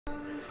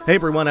Hey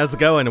everyone, how's it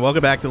going?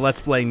 Welcome back to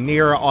Let's Play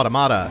Nier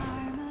Automata.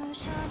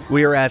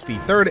 We are at the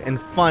third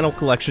and final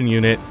collection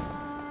unit.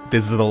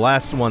 This is the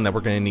last one that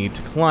we're going to need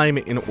to climb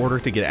in order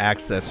to get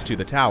access to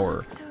the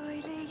tower.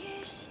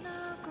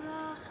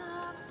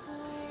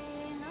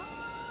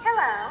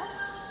 Hello.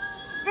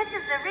 This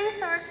is the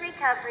Resource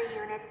Recovery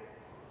Unit.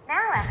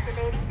 Now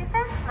activating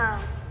defense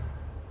mode.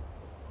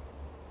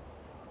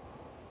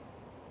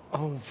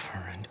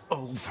 Over and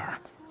over.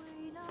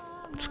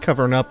 It's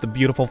covering up the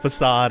beautiful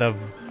facade of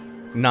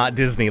not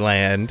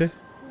Disneyland.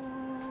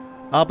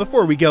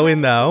 Before we go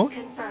in though...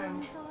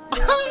 Confirmed.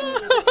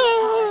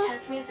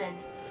 Has risen.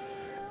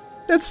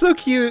 That's so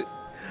cute.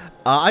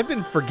 I've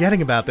been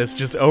forgetting about this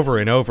just over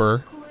and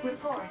over.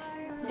 Report.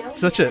 No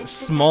Such a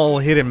small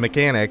hidden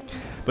mechanic,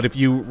 but if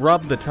you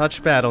rub the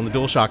touchpad on the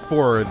DualShock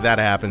 4, that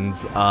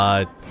happens.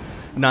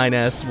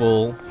 9S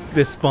will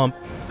fist bump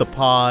the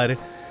pod.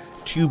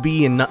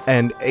 2B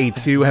and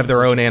A2 have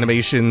their own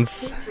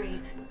animations. This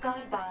reads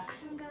God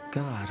box.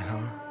 God, huh?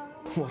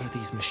 What are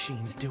these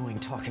machines doing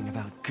talking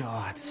about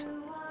gods?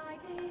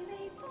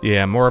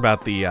 Yeah, more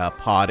about the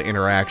pod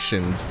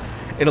interactions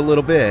in a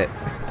little bit.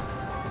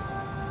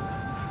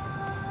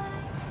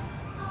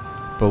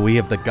 But we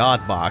have the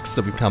God box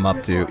that we've come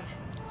up to. Report.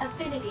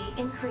 Affinity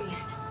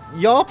increased.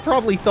 Y'all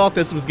probably thought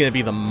this was going to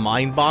be the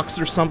Mind box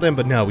or something,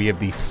 but no, we have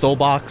the Soul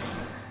box,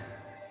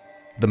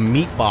 the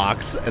Meat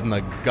box, and the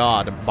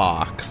God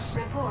box.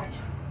 Report.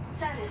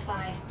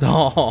 Satisfied.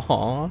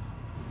 Aww.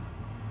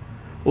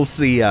 We'll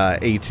see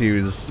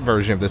A2's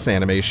version of this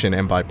animation,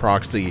 and by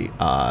proxy,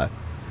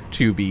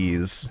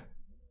 2B's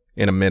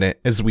in a minute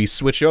as we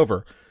switch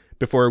over.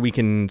 Before we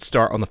can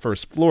start on the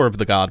first floor of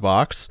the God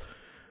box,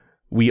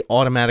 we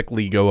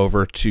automatically go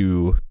over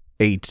to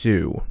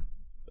A2,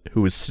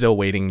 who is still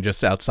waiting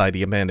just outside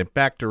the abandoned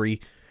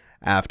factory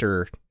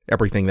after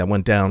everything that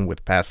went down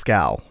with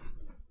Pascal.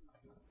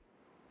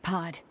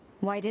 Pod,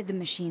 why did the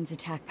machines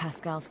attack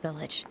Pascal's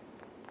village?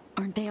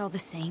 Aren't they all the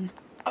same?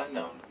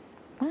 Unknown.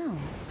 Well,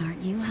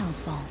 aren't you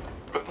helpful?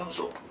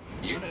 Proposal.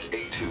 Unit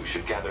A2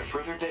 should gather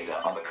further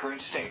data on the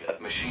current state of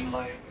machine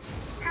life.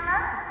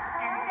 Hello,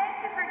 and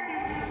thank you for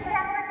choosing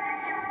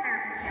Sacrificial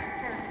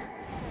Services.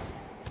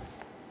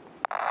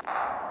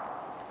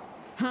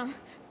 Huh?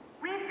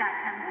 We've got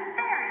some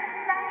very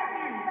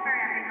exciting news for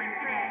everyone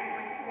today.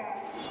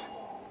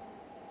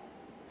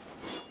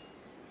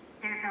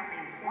 There's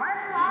only one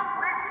lock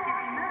left to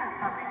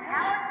remove from the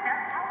tower cell.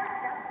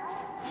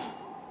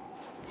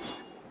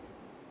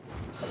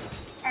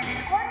 And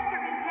it's going to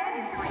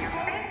retain for your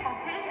faithful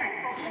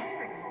patrons.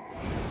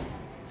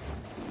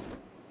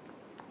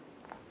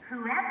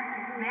 Whoever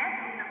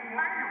dismantles the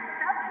final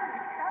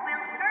subunit will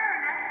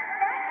earn a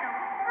special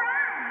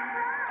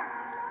prize.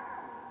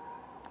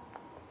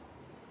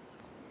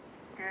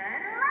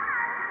 Good luck.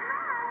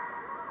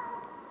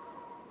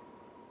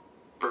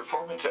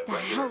 Performance at The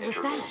hell regular was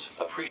intervals.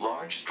 that? A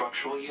large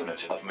structural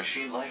unit of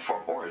machine life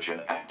form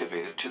origin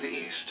activated to the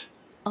east.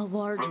 A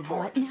large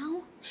Report. what now?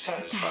 What the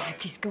Satisfied.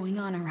 heck is going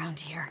on around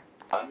here?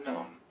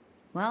 Unknown.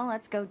 Well,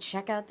 let's go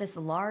check out this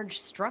large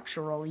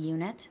structural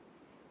unit.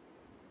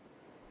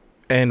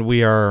 And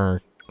we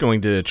are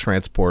going to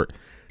transport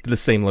to the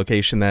same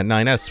location that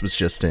 9S was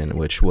just in,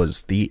 which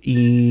was the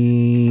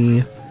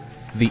EE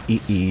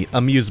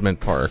amusement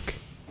park.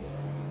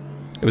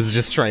 It was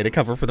just trying to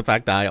cover for the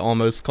fact that I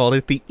almost called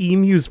it the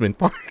E-musement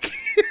park.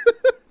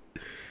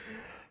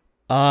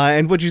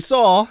 And what you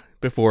saw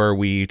before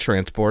we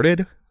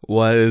transported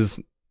was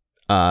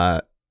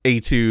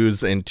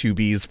A2's and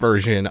 2B's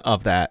version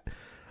of that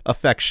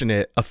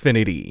affectionate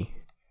affinity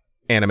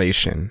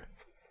animation.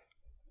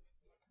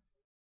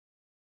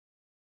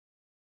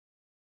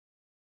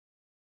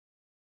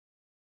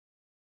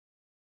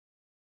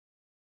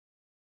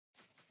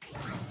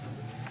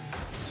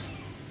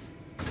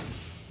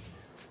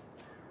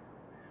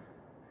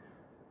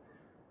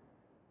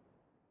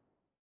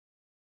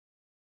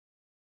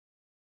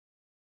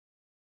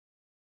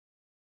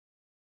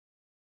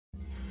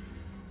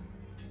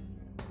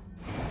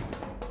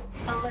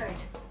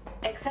 Alert.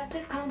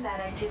 Excessive combat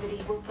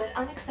activity will put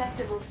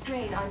unacceptable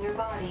strain on your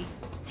body.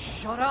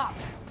 Shut up!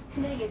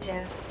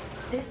 Negative.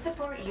 This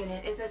support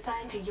unit is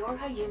assigned to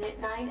Yorha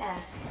Unit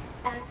 9S.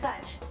 As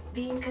such,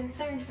 being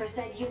concerned for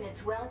said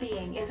unit's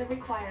well-being is a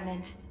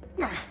requirement.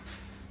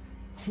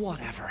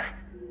 Whatever.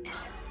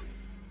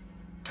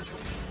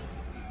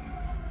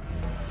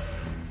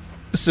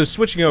 So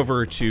switching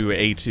over to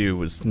A2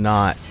 was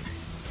not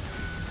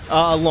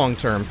a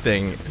long-term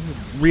thing.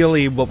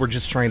 Really, what we're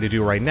just trying to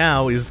do right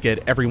now is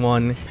get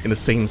everyone in the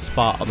same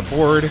spot on the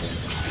board,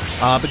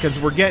 because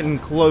we're getting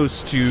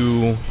close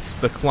to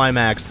the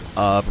climax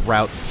of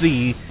Route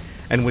C,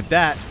 and with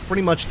that,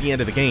 pretty much the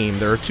end of the game.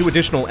 There are two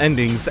additional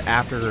endings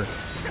after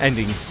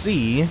ending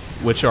C,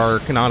 which are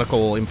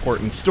canonical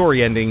important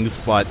story endings,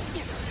 but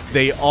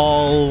they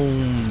all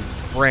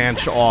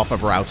branch off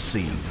of Route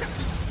C.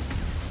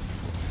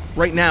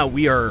 Right now,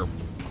 we are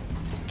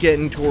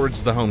getting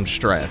towards the home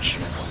stretch.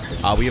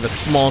 We have a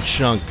small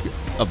chunk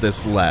of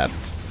this left.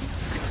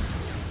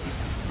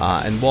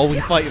 And while we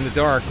fight in the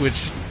dark,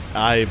 which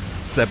I've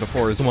said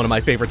before, is one of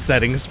my favorite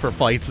settings for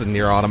fights in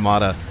Nier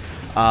Automata.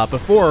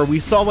 Before, we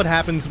saw what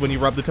happens when you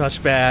rub the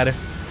touchpad.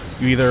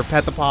 You either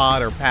pet the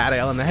pod or pat it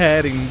on the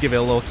head and give it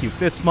a little cute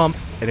fist bump,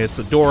 and it's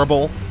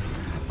adorable.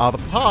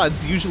 The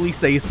pods usually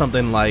say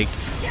something like,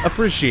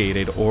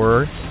 appreciated,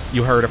 or,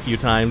 you heard a few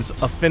times,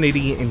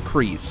 affinity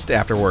increased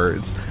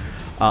afterwards.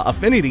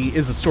 Affinity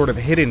is a sort of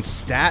hidden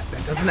stat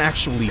that doesn't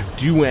actually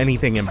do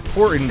anything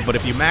important, but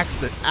if you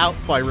max it out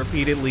by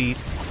repeatedly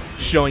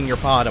showing your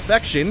pod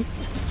affection,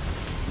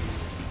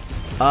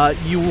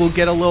 you will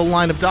get a little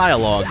line of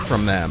dialogue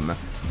from them.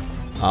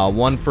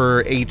 One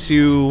for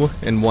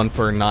A2 and one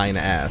for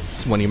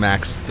 9S when you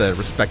max the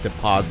respective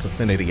pod's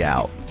affinity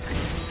out.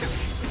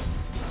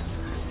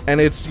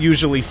 And it's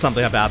usually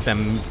something about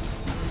them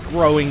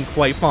growing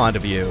quite fond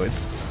of you.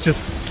 It's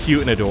just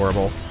cute and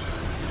adorable.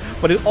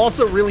 But it's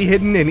also really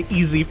hidden and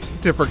easy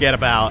to forget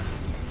about.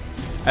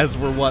 As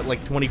we're, what,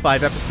 like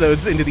 25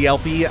 episodes into the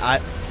LP,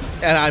 and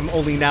I'm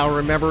only now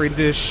remembering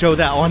to show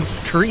that on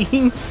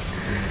screen.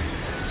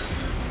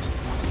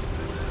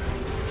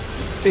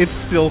 It's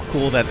still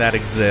cool that that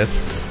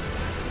exists.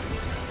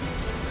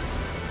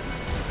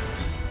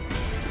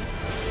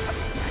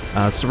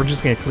 So we're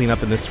just gonna clean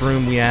up in this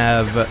room. We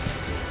have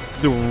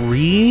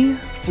 3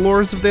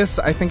 floors of this,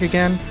 I think,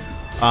 again.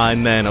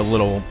 And then a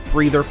little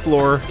breather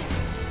floor.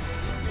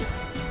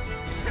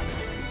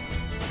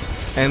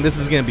 And this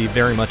is going to be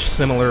very much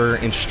similar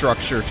in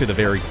structure to the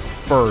very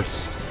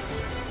first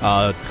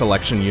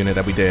collection unit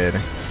that we did,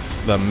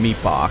 the meat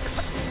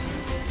box.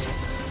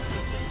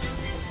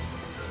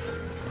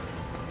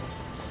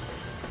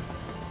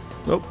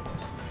 Oh,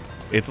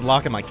 it's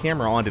locking my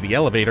camera onto the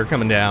elevator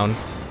coming down.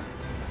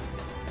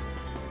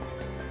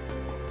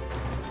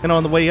 And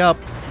on the way up,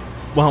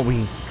 why don't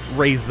we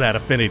raise that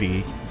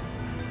affinity?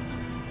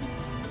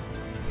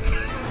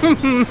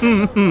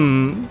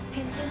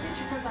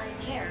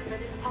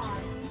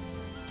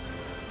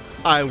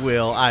 I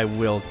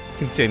will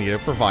continue to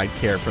provide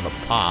care for the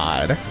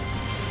pod.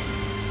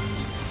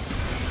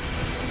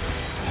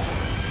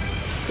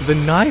 The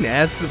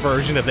 9S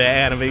version of the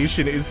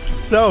animation is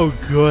so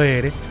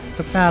good.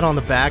 The pat on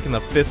the back and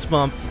the fist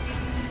bump.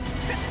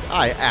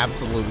 I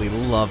absolutely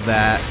love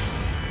that.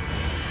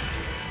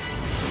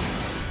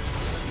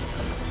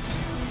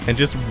 And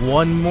just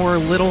one more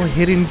little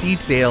hidden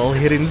detail,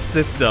 hidden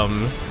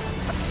system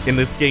in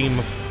this game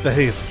that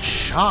is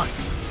chock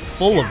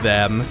full of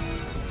them.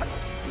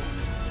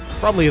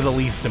 Probably the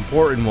least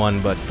important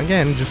one, but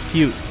again, just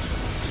cute.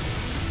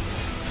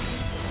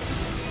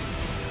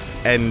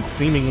 And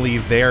seemingly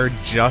there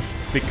just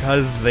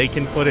because they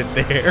can put it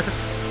there.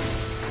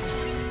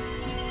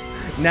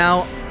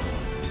 Now,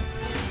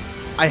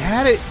 I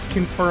had it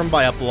confirmed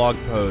by a blog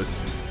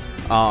post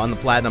on the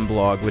Platinum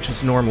blog, which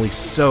is normally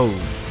so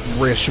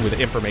rich with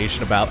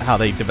information about how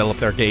they develop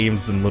their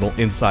games and little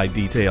inside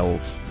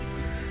details,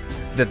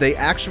 that they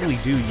actually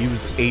do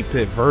use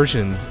 8-bit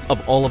versions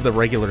of all of the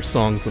regular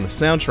songs on the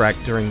soundtrack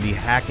during the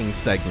hacking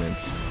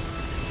segments.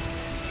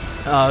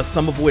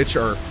 Some of which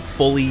are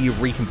fully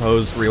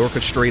recomposed,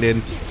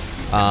 reorchestrated,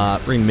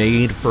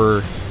 remade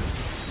for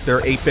their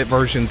 8-bit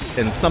versions,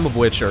 and some of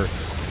which are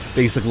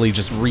basically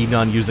just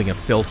redone using a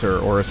filter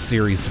or a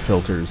series of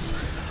filters.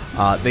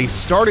 They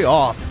started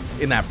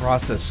off in that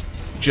process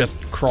just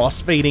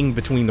crossfading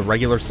between the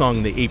regular song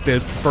and the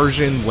 8-bit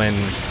version when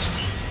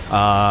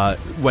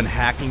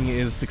hacking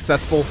is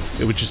successful.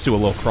 It would just do a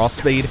little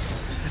crossfade.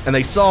 And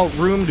they saw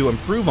room to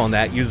improve on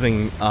that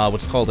using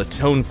what's called a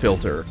tone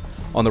filter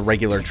on the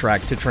regular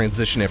track to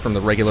transition it from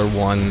the regular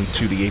one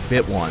to the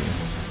 8-bit one,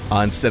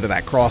 instead of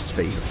that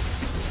crossfade.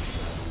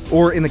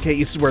 Or in the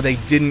case where they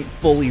didn't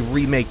fully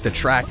remake the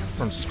track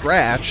from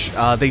scratch,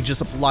 they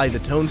just apply the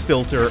tone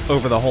filter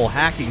over the whole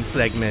hacking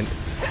segment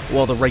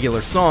while the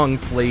regular song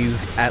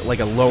plays at like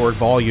a lower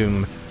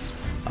volume,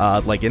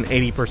 like an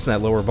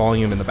 80% lower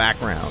volume in the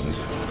background.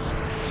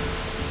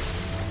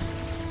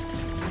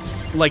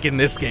 Like in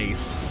this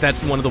case,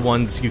 that's one of the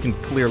ones you can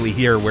clearly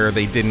hear where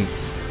they didn't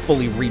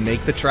fully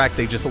remake the track,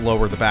 they just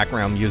lowered the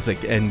background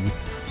music and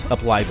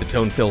applied the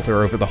tone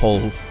filter over the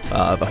whole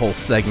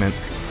segment.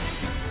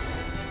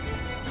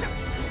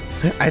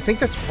 I think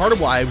that's part of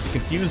why I was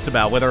confused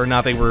about whether or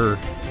not they were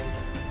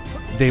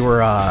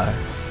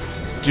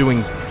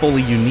doing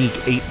fully unique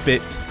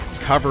 8-bit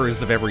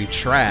covers of every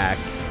track.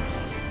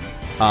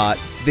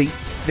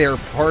 They're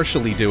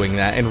partially doing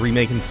that and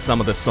remaking some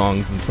of the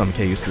songs in some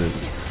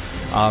cases.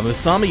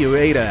 Masami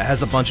Ueda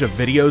has a bunch of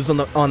videos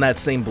on that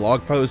same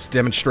blog post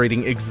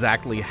demonstrating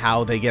exactly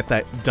how they get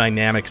that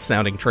dynamic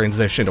sounding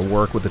transition to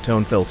work with the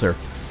tone filter.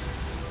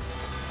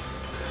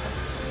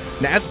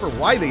 Now, as for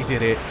why they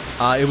did it,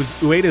 it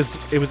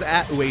was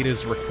at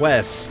Ueda's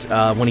request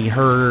when he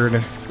heard,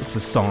 what's the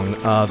song?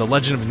 The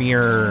Legend of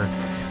Nier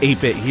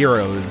 8-Bit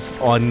Heroes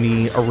on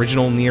the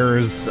original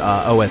Nier's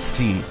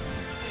OST.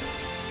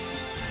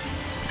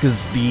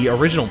 Because the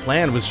original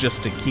plan was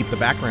just to keep the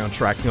background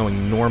track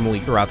going normally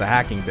throughout the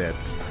hacking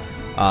bits.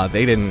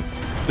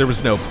 There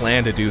was no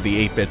plan to do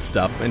the 8-bit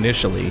stuff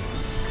initially.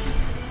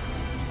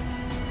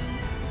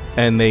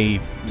 And they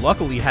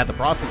luckily had the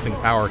processing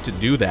power to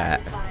do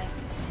that.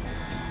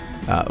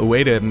 A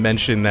way to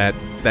mention that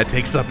that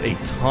takes up a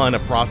ton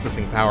of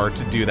processing power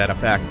to do that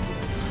effect.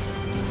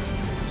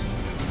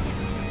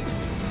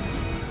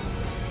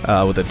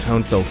 With a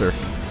tone filter.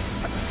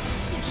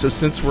 So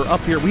since we're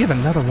up here, we have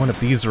another one of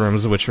these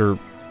rooms, which are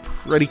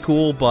pretty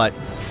cool, but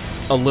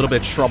a little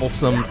bit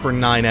troublesome for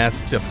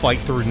 9S to fight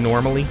through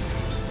normally.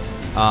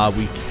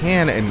 We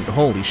can, and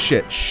holy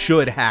shit,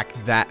 should hack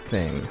that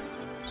thing.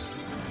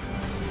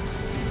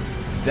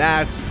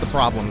 That's the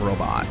problem,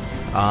 robot.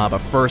 But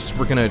first,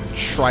 we're gonna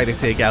try to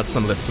take out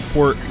some of the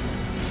support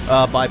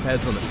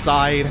bipeds on the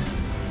side.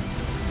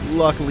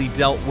 Luckily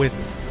dealt with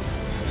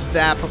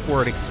that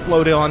before it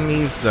exploded on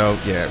me, so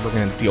yeah, we're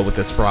gonna deal with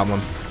this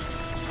problem.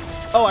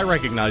 Oh, I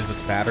recognize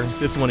this pattern.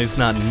 This one is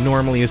not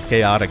normally as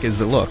chaotic as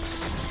it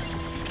looks.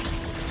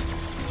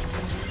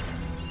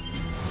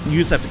 You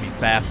just have to be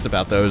fast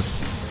about those.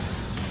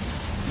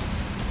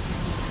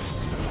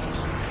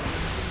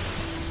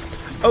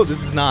 Oh,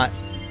 this is not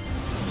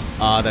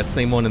that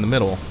same one in the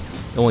middle.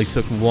 It only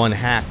took one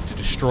hack to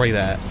destroy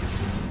that.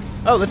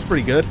 Oh, that's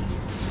pretty good.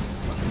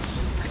 It's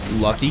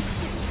lucky.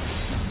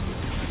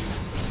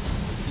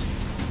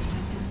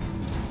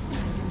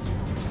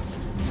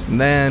 And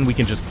then we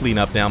can just clean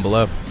up down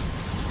below.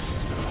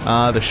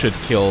 This should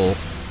kill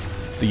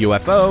the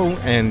UFO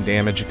and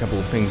damage a couple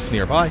of things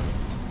nearby.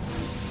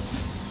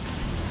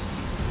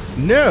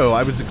 No,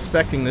 I was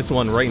expecting this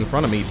one right in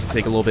front of me to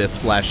take a little bit of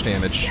splash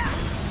damage.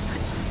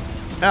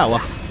 Oh,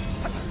 well.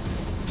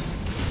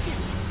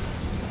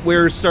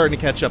 We're starting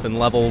to catch up in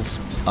levels.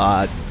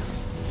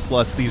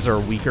 Plus, these are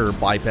weaker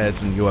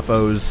bipeds and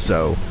UFOs,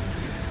 so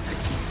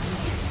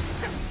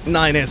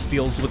 9S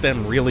deals with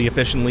them really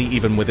efficiently,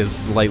 even with his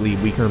slightly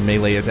weaker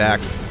melee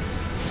attacks.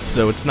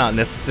 So it's not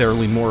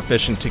necessarily more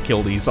efficient to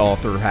kill these all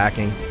through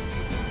hacking.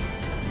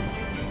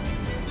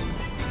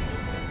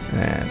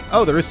 And,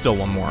 oh, there is still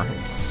one more.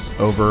 It's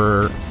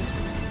over...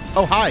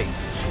 Oh, hi!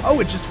 Oh,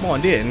 it just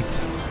spawned in.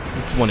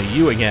 It's one of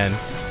you again.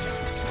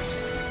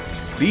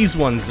 These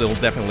ones will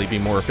definitely be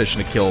more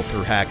efficient to kill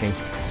through hacking.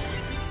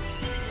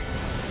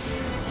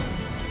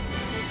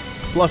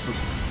 Plus,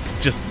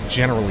 just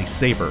generally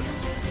safer.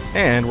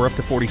 And we're up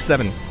to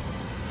 47,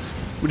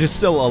 which is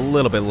still a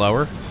little bit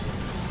lower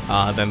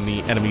than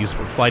the enemies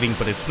we're fighting,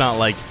 but it's not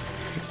like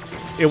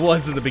it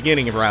was in the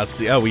beginning of Route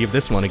C. Oh, we have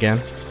this one again,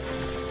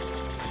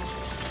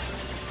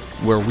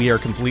 where we are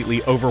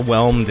completely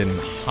overwhelmed and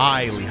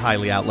highly,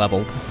 highly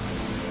outleveled.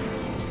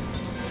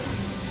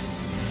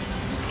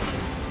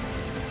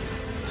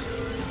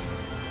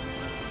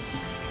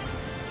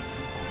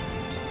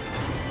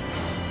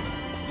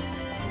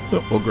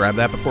 We'll grab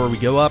that before we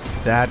go up.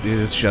 That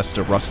is just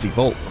a rusty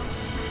bolt.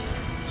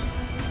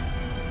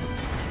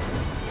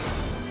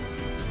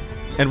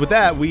 And with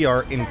that, we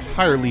are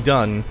entirely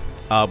done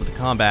with the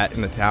combat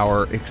in the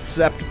tower,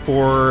 except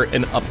for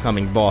an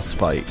upcoming boss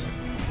fight.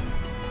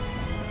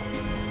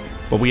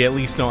 But we at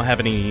least don't have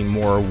any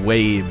more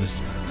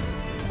waves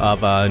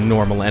of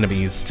normal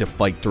enemies to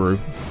fight through.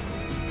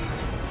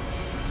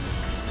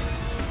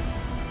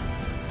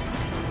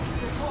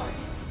 Report.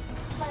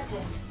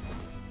 Pleasant.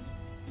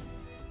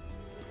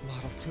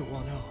 Model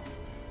 210.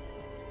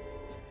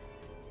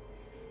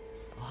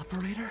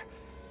 Operator?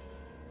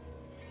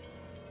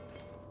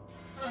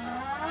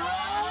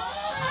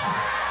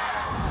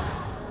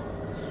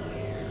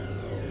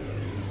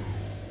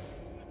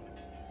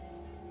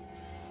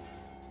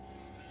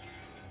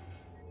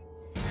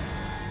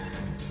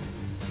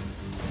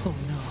 Oh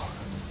no.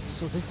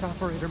 So this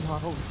operator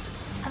model is...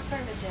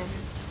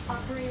 Affirmative.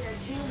 Operator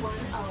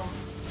 210.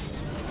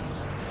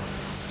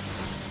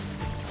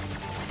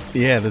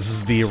 Yeah, this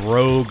is the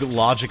rogue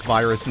logic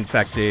virus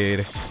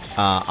infected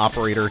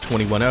Operator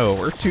 2010,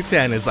 or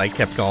 210 as I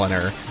kept calling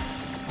her.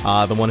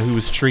 The one who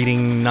was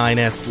treating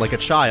 9S like a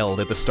child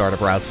at the start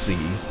of Route C,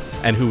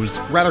 and who was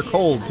rather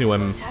cold to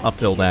him up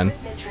till then.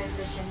 Equipment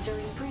transition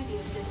during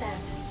previous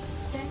descent.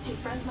 Sent to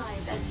front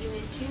lines as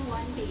Unit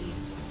 21B.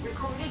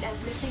 Recorded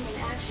as missing in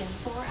action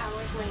 4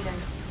 hours later.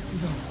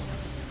 No.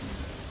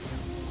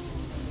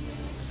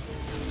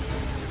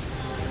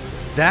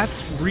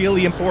 That's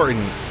really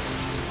important.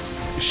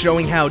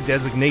 Showing how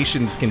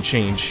designations can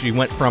change. She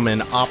went from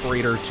an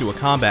operator to a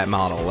combat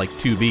model, like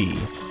 2B.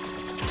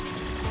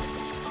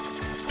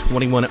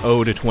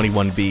 21O to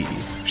 21B.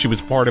 She was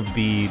part of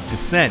the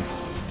descent.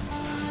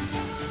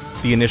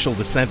 The initial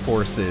descent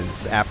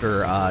forces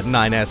after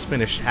 9S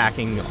finished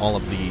hacking all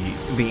of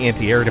the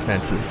anti-air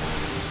defenses.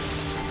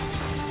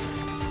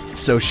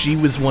 So she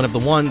was one of the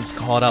ones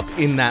caught up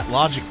in that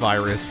logic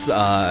virus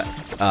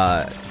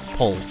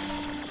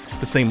pulse.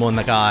 The same one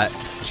that got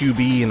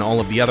 2B and all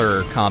of the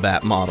other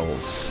combat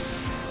models.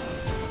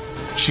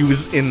 She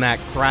was in that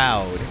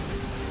crowd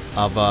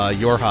of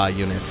Yorha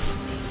units.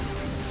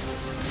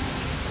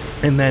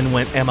 And then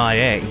went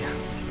MIA.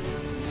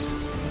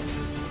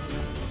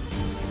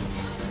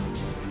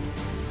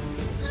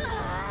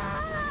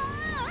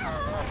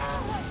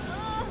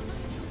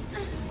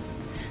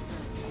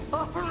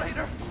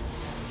 Operator!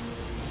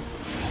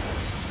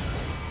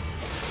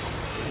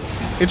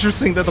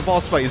 Interesting that the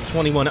boss fight is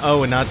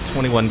 21O and not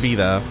 21B,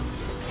 though.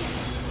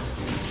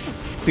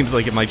 Seems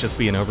like it might just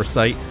be an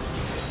oversight.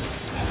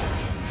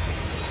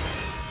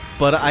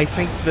 But I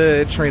think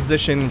the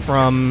transition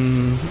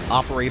from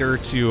Operator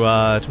to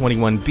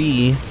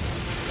 21B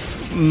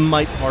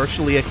might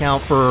partially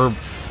account for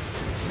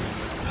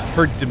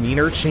her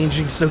demeanor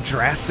changing so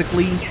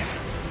drastically,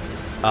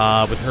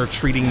 with her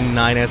treating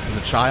 9S as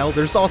a child.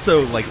 There's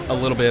also, like, a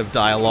little bit of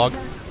dialogue.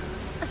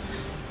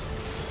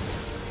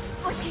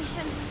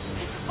 Locations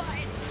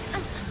specified.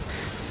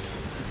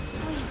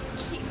 Please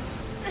keep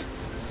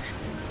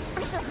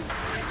mission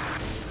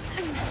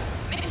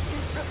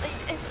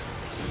related.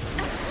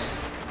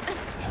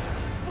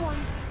 One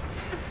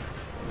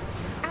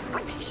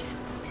affirmation.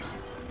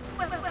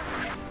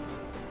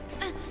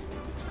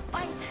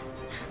 Supplies.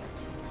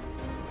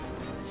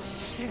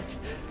 Shit.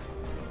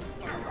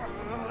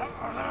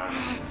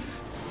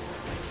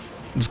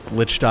 It's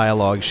glitch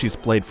dialogue she's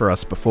played for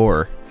us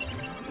before.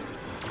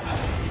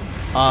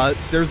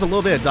 There's a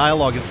little bit of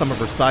dialogue in some of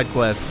her side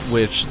quests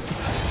which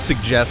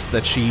suggests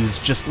that she's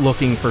just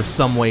looking for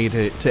some way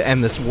to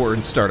end this war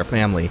and start a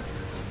family.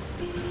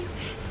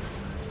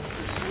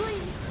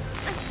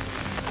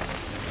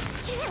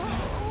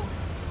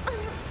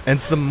 And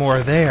some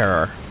more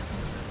there.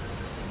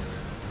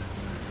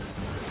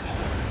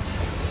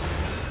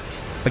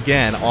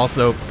 Again,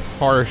 also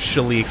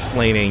partially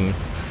explaining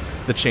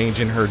the change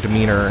in her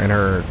demeanor and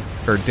her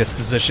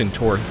disposition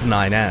towards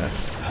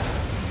 9S.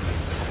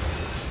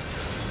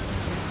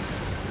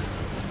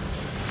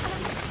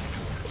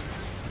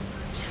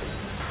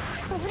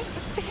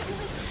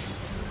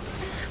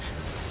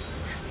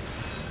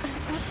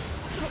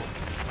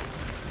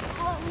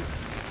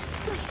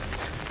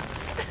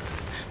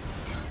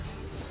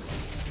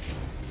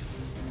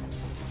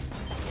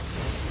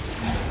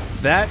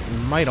 That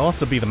might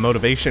also be the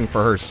motivation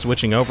for her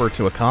switching over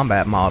to a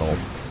combat model.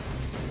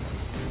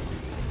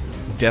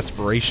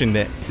 Desperation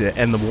to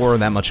end the war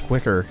that much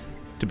quicker,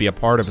 to be a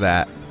part of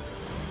that,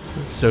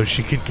 so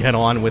she could get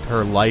on with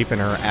her life and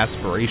her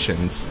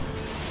aspirations.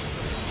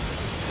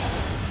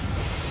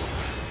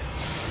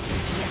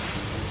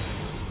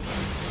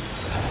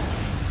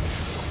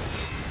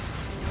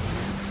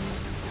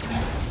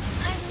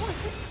 I want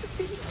it to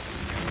be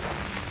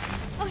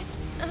what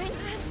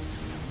 9S.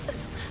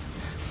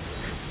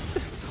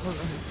 It's alright.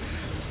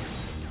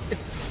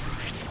 It's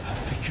alright.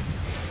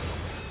 Because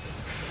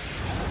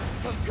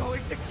I'm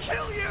going to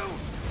kill you!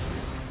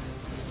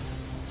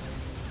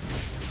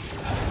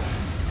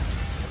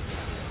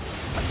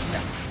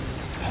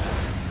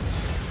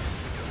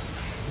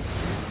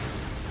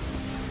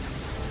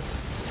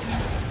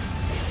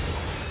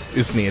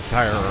 Just need to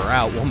tire her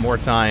out one more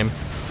time.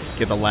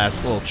 Get the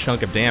last little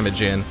chunk of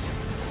damage in.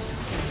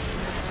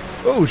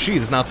 Oh,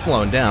 she's not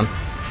slowing down.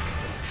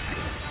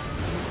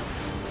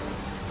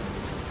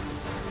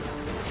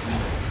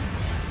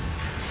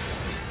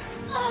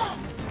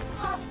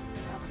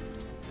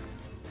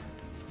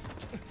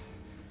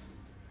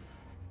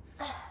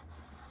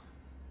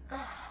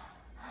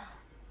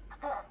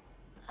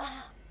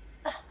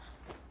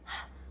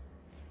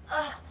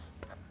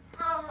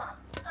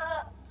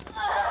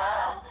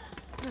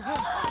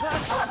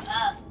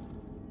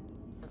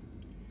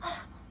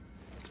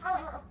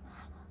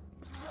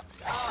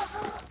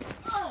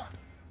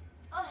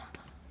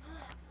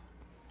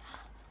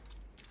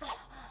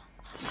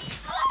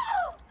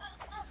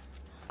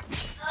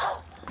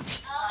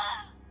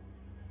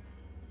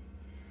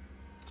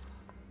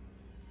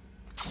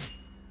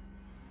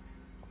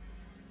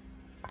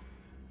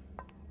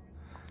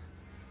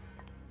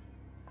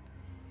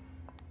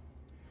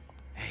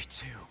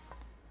 A2.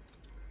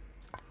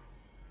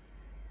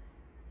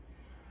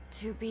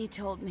 2B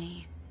told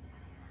me.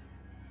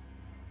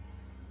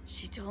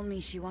 She told me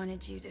she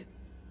wanted you to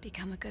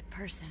become a good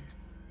person.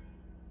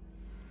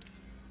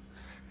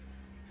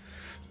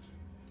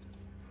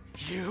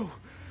 You?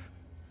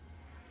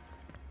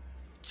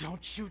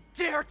 Don't you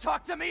dare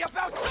talk to me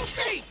about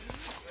 2B!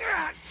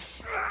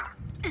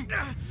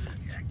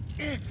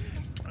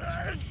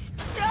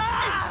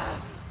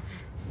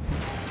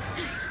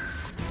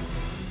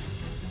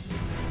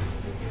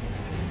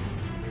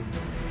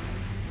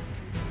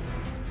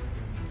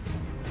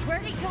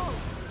 Where'd he go?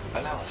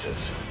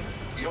 Analysis.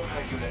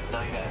 Yokai Unit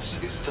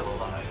 9S is still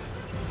alive.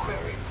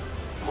 Query.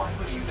 Why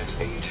would Unit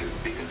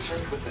A2 be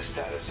concerned with the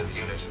status of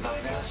Unit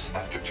 9S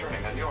after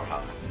turning on your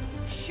hub?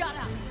 Shut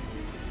up!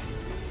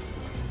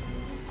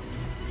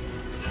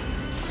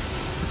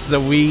 So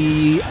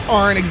we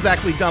aren't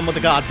exactly done with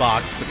the God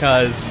Box,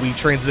 because we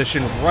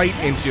transition right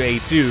into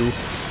A2,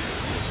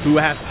 who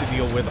has to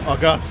deal with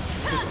August,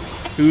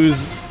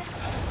 who's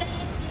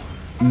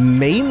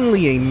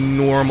mainly a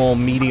normal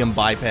medium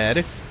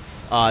biped,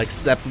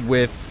 except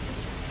with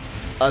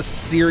a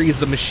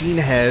series of machine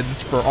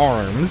heads for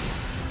arms,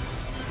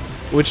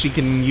 which he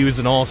can use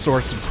in all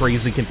sorts of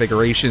crazy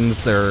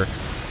configurations. There are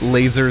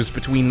lasers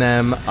between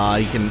them.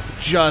 He can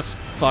just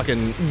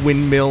fucking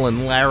windmill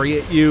and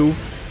lariat you.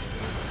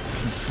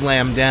 He can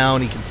slam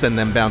down. He can send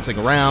them bouncing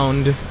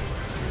around.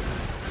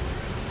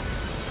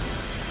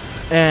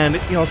 And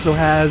he also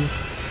has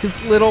his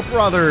little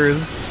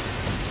brothers,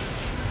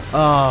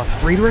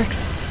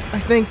 Friedrichs, I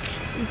think?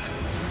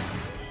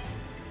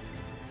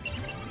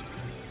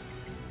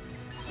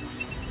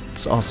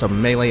 It's also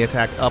melee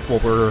attack up while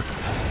we're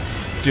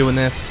doing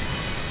this.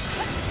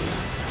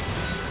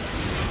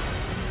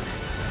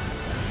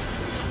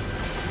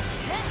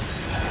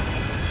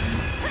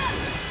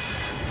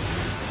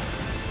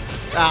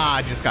 Ah,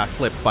 I just got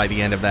clipped by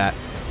the end of that.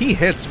 He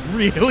hits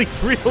really,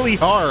 really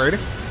hard.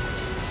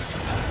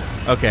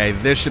 Okay,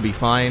 this should be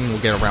fine. We'll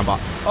get around bot.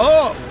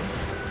 Oh!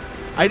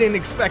 I didn't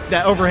expect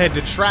that overhead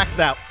to track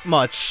that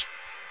much.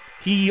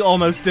 He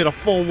almost did a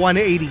full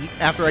 180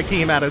 after I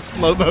came out of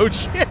slow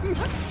motion.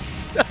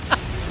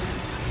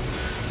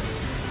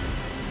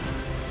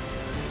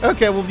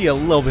 Okay, we'll be a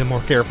little bit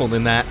more careful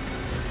than that.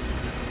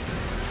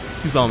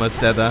 He's almost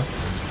dead, though.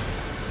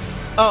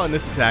 Oh, and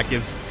this attack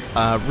gives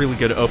a really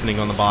good opening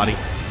on the body.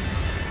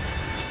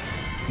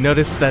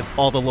 Notice that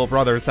all the little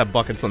brothers have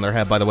buckets on their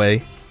head, by the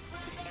way.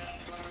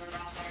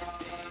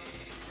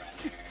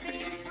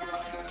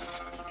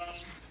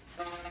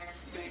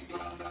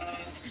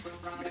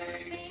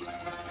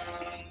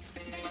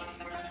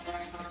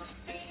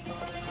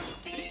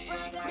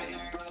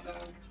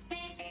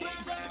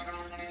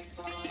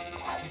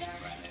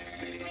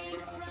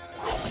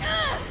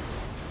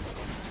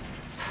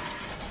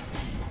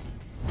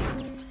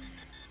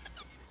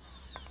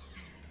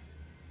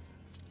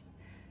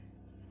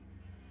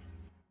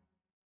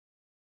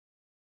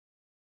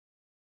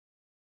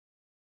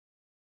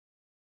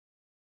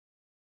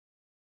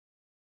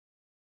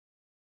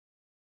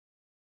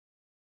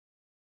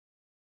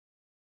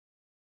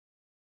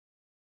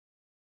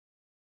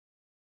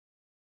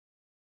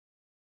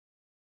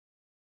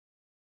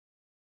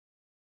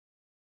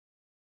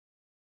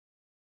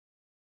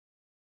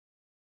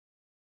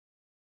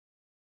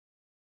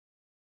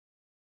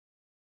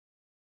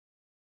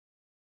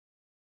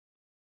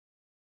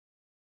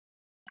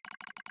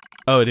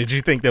 Oh, did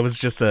you think that was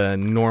just a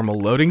normal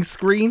loading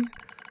screen?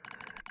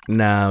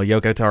 No,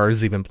 Yoko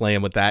Taro's even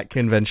playing with that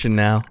convention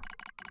now.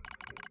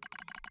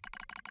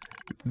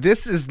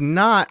 This is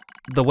not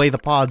the way the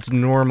pods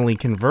normally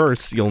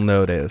converse, you'll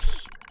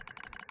notice.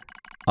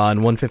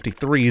 And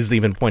 153 is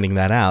even pointing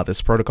that out.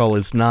 This protocol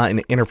is not an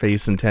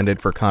interface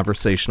intended for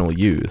conversational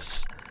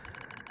use.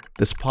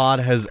 This pod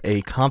has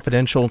a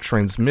confidential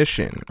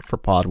transmission for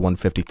pod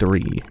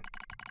 153.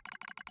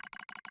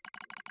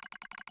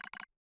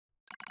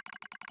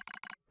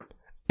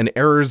 An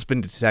error has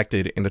been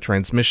detected in the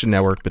transmission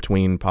network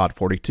between pod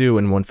 42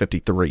 and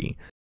 153.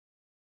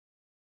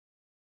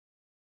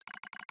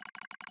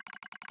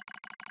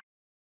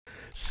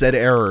 Said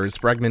error is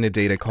fragmented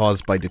data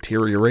caused by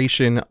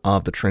deterioration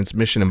of the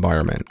transmission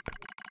environment.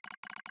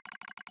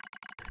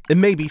 It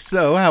may be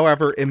so,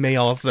 however, it may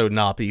also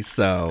not be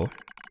so.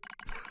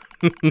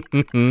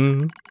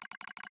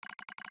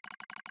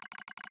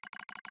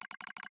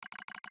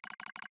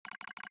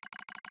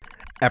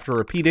 After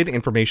repeated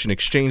information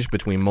exchange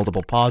between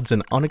multiple pods,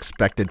 an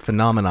unexpected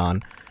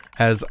phenomenon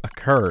has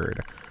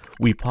occurred.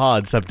 We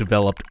pods have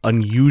developed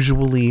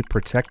unusually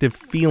protective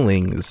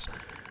feelings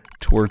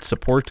towards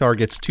support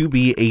targets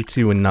 2B,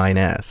 A2, and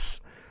 9S.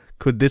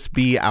 Could this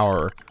be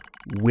our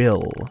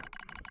will?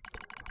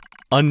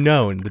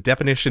 Unknown. The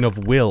definition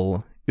of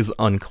will is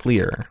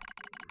unclear.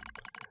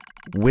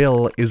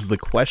 Will is the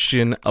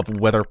question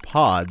of whether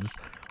pods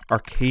are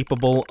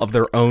capable of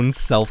their own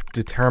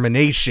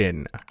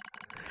self-determination.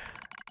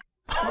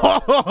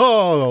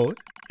 Oh!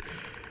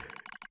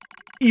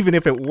 Even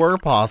if it were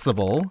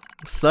possible,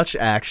 such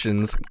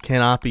actions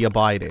cannot be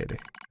abided.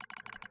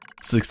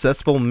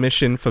 Successful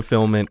mission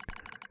fulfillment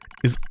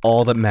is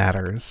all that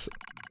matters.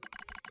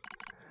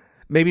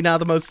 Maybe not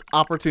the most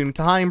opportune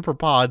time for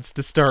pods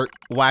to start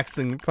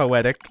waxing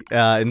poetic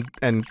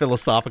and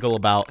philosophical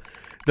about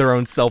their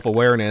own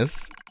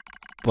self-awareness,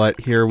 but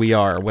here we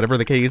are. Whatever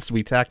the case,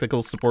 we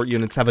tactical support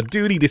units have a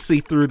duty to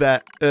see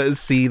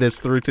this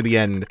through to the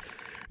end.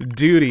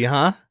 Duty,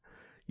 huh?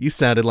 You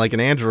sounded like an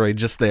android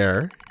just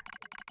there.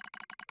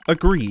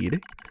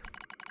 Agreed.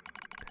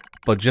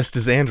 But just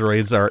as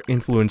androids are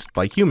influenced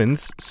by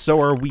humans, so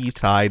are we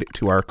tied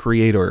to our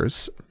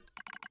creators.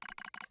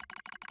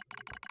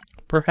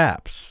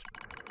 Perhaps.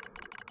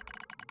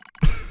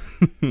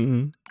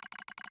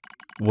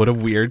 What a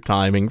weird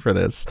timing for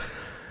this.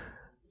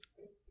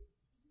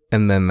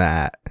 And then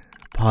that.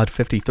 Pod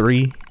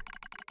 53.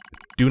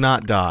 Do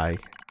not die.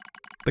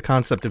 The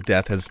concept of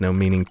death has no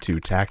meaning to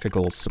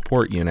tactical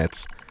support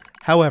units.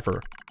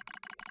 However,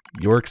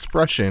 your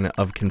expression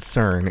of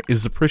concern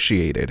is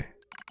appreciated.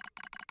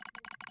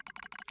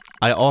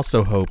 I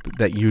also hope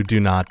that you do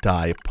not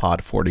die,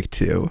 Pod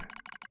 42.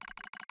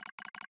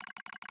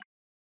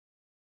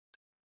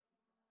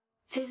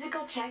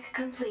 Physical check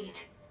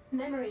complete.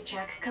 Memory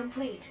check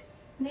complete.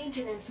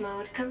 Maintenance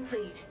mode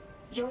complete.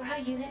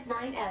 Yorha Unit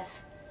 9S.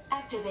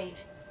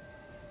 Activate.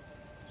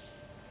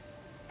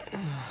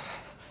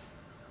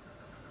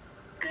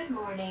 Good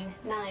morning,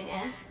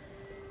 9S.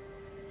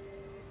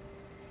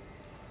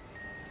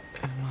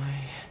 Am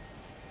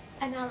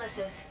I...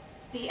 Analysis.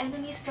 The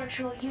enemy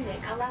structural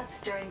unit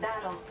collapsed during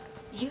battle.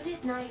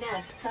 Unit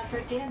 9S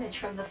suffered damage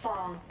from the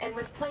fall and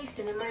was placed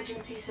in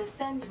emergency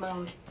suspend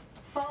mode.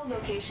 Fall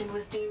location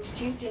was deemed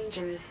too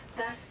dangerous,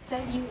 thus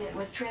said unit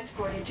was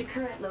transported to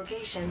current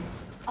location.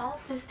 All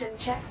system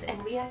checks and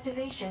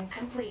reactivation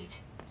complete.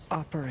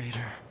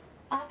 Operator.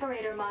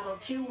 Operator model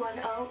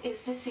 210 is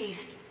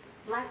deceased.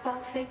 Black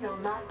box signal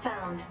not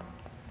found.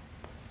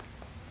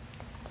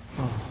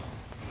 Oh.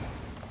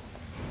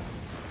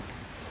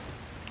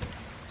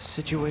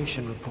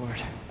 Situation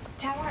report.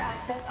 Tower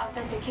access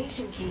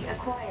authentication key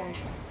acquired.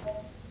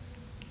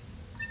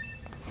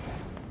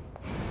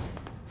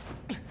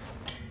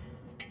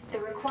 The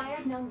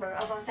required number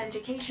of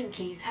authentication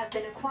keys have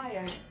been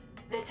acquired.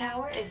 The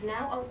tower is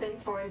now open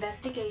for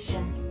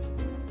investigation.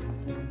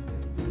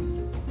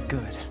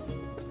 Good.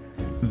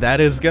 That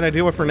is gonna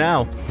do it for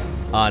now.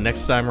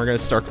 Next time we're gonna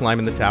start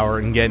climbing the tower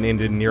and getting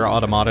into Nier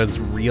Automata's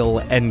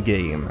real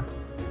endgame.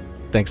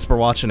 Thanks for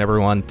watching,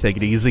 everyone. Take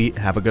it easy.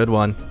 Have a good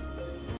one.